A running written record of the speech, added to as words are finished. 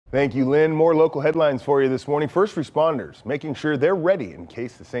Thank you, Lynn. More local headlines for you this morning. First responders making sure they're ready in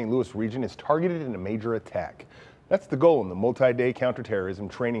case the St. Louis region is targeted in a major attack. That's the goal in the multi-day counterterrorism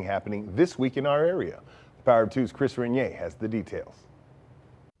training happening this week in our area. Power of 2's Chris Renier has the details.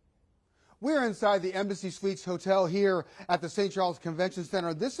 We're inside the Embassy Suites Hotel here at the St. Charles Convention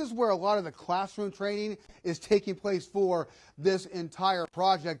Center. This is where a lot of the classroom training is taking place for this entire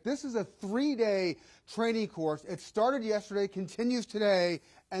project. This is a 3-day training course. It started yesterday, continues today,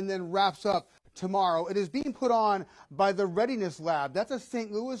 and then wraps up tomorrow. It is being put on by the Readiness Lab. That's a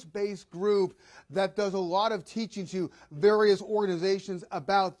St. Louis-based group that does a lot of teaching to various organizations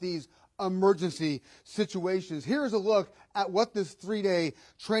about these emergency situations. Here's a look at what this 3-day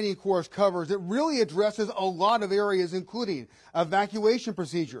training course covers. It really addresses a lot of areas, including evacuation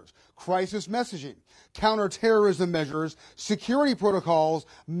procedures, crisis messaging, counterterrorism measures, security protocols,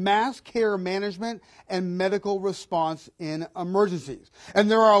 mass care management, and medical response in emergencies.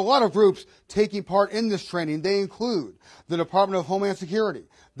 And there are a lot of groups taking part in this training. They include the Department of Homeland Security,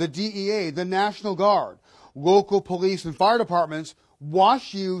 the DEA, the National Guard, local police and fire departments,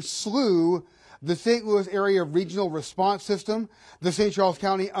 WashU, SLU, the St. Louis Area Regional Response System, the St. Charles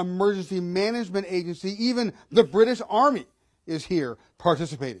County Emergency Management Agency, even the British Army is here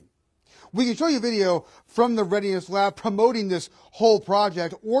participating. We can show you a video from the Readiness Lab promoting this whole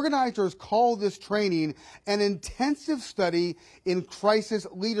project. Organizers call this training an intensive study in crisis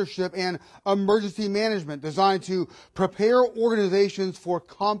leadership and emergency management designed to prepare organizations for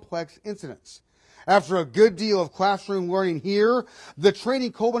complex incidents. After a good deal of classroom learning here, the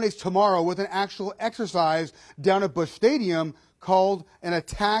training culminates tomorrow with an actual exercise down at Busch Stadium called an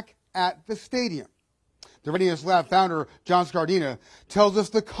attack at the stadium. The Readiness Lab founder, John Scardina, tells us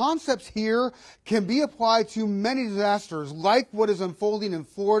the concepts here can be applied to many disasters like what is unfolding in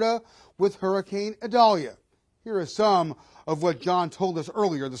Florida with Hurricane Idalia. Here is some of what John told us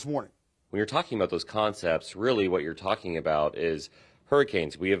earlier this morning. When you're talking about those concepts, really what you're talking about is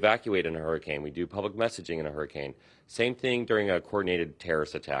hurricanes. We evacuate in a hurricane. We do public messaging in a hurricane. Same thing during a coordinated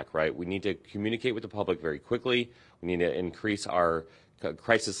terrorist attack, right? We need to communicate with the public very quickly. We need to increase our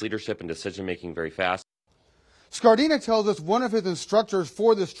crisis leadership and decision-making very fast. Scardina tells us one of his instructors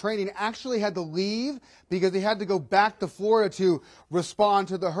for this training actually had to leave because he had to go back to Florida to respond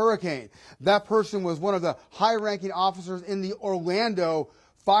to the hurricane. That person was one of the high-ranking officers in the Orlando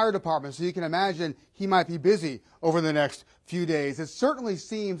Fire Department, so you can imagine he might be busy over the next few days. It certainly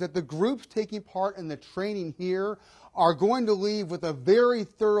seems that the groups taking part in the training here are going to leave with a very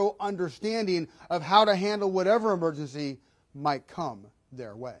thorough understanding of how to handle whatever emergency might come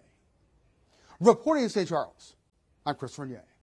their way. Reporting in St. Charles, I'm Chris Renier.